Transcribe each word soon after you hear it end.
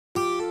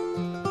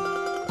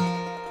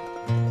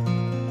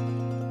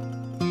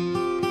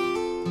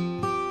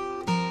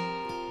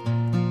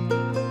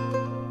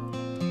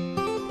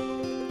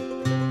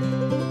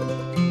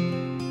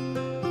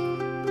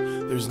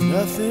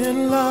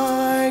Nothing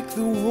like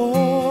the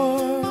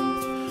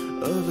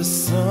warmth of a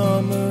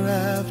summer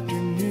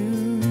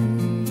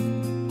afternoon,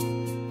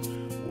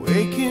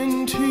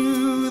 waking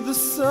to the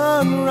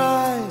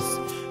sunrise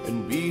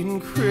and being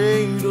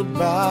cradled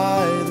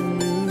by the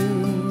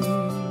moon,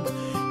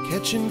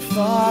 catching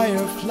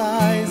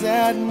fireflies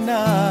at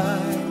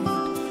night,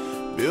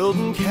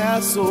 building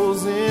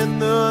castles in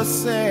the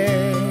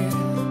sand,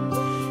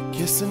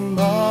 kissing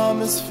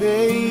mama's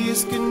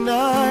face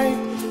goodnight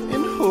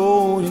and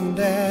holding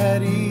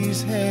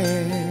daddy's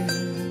hand.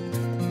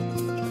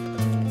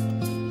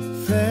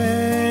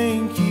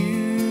 Thank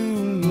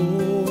you,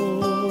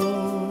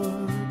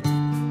 Lord.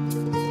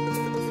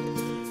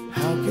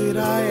 How could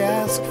I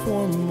ask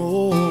for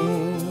more?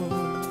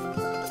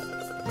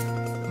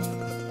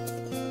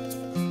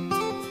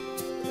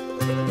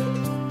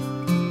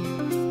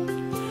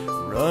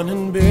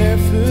 Running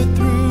barefoot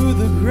through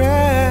the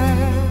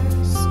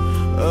grass,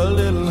 a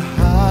little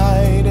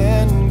hide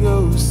and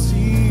go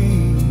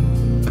seek,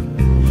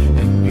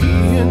 and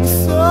being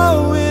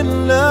so in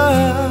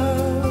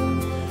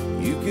love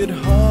you could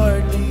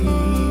hardly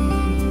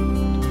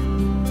eat,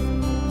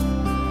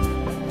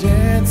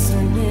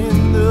 dancing in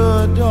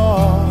the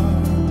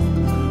dark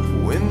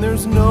when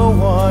there's no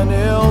one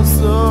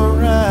else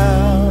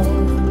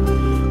around,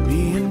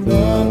 being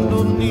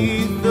bundled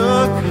neath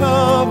the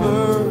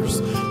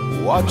covers,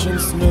 watching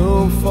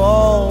snow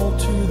fall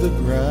to the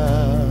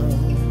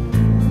ground.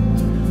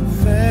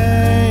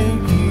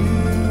 Thank you,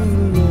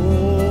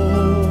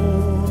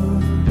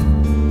 Lord.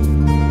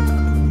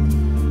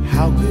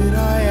 How could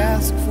I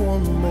ask for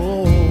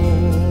more?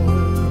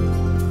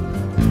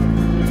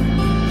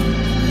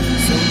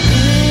 So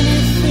many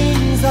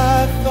things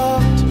I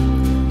thought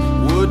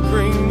would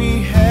bring me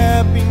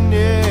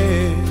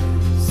happiness,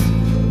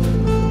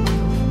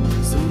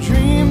 some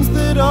dreams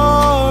that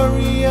are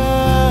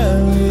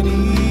realities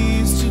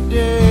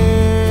today.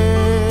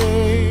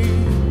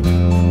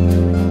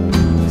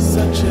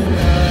 Such an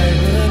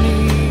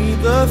irony,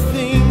 the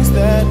things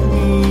that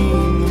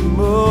mean the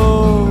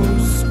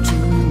most to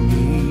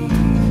me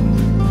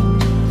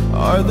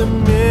are the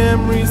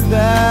memories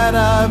that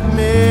I've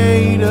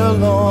made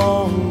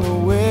along the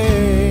way.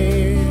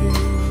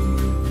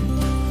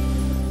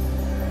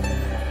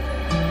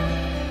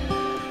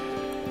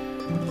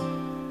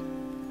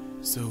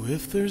 So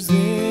if there's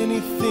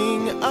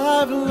anything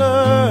I've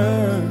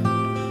learned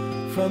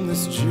from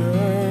this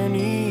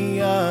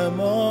journey I'm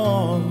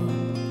on,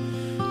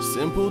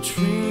 simple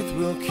truth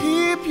will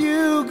keep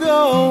you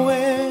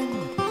going,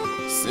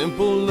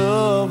 simple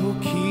love will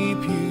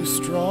keep you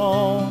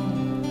strong.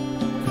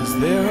 'Cause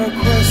there are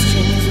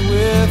questions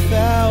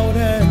without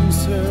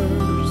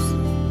answers,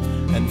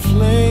 and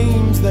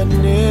flames that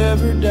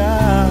never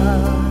die,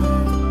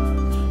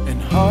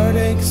 and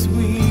heartaches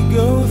we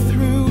go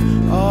through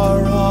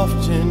are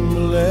often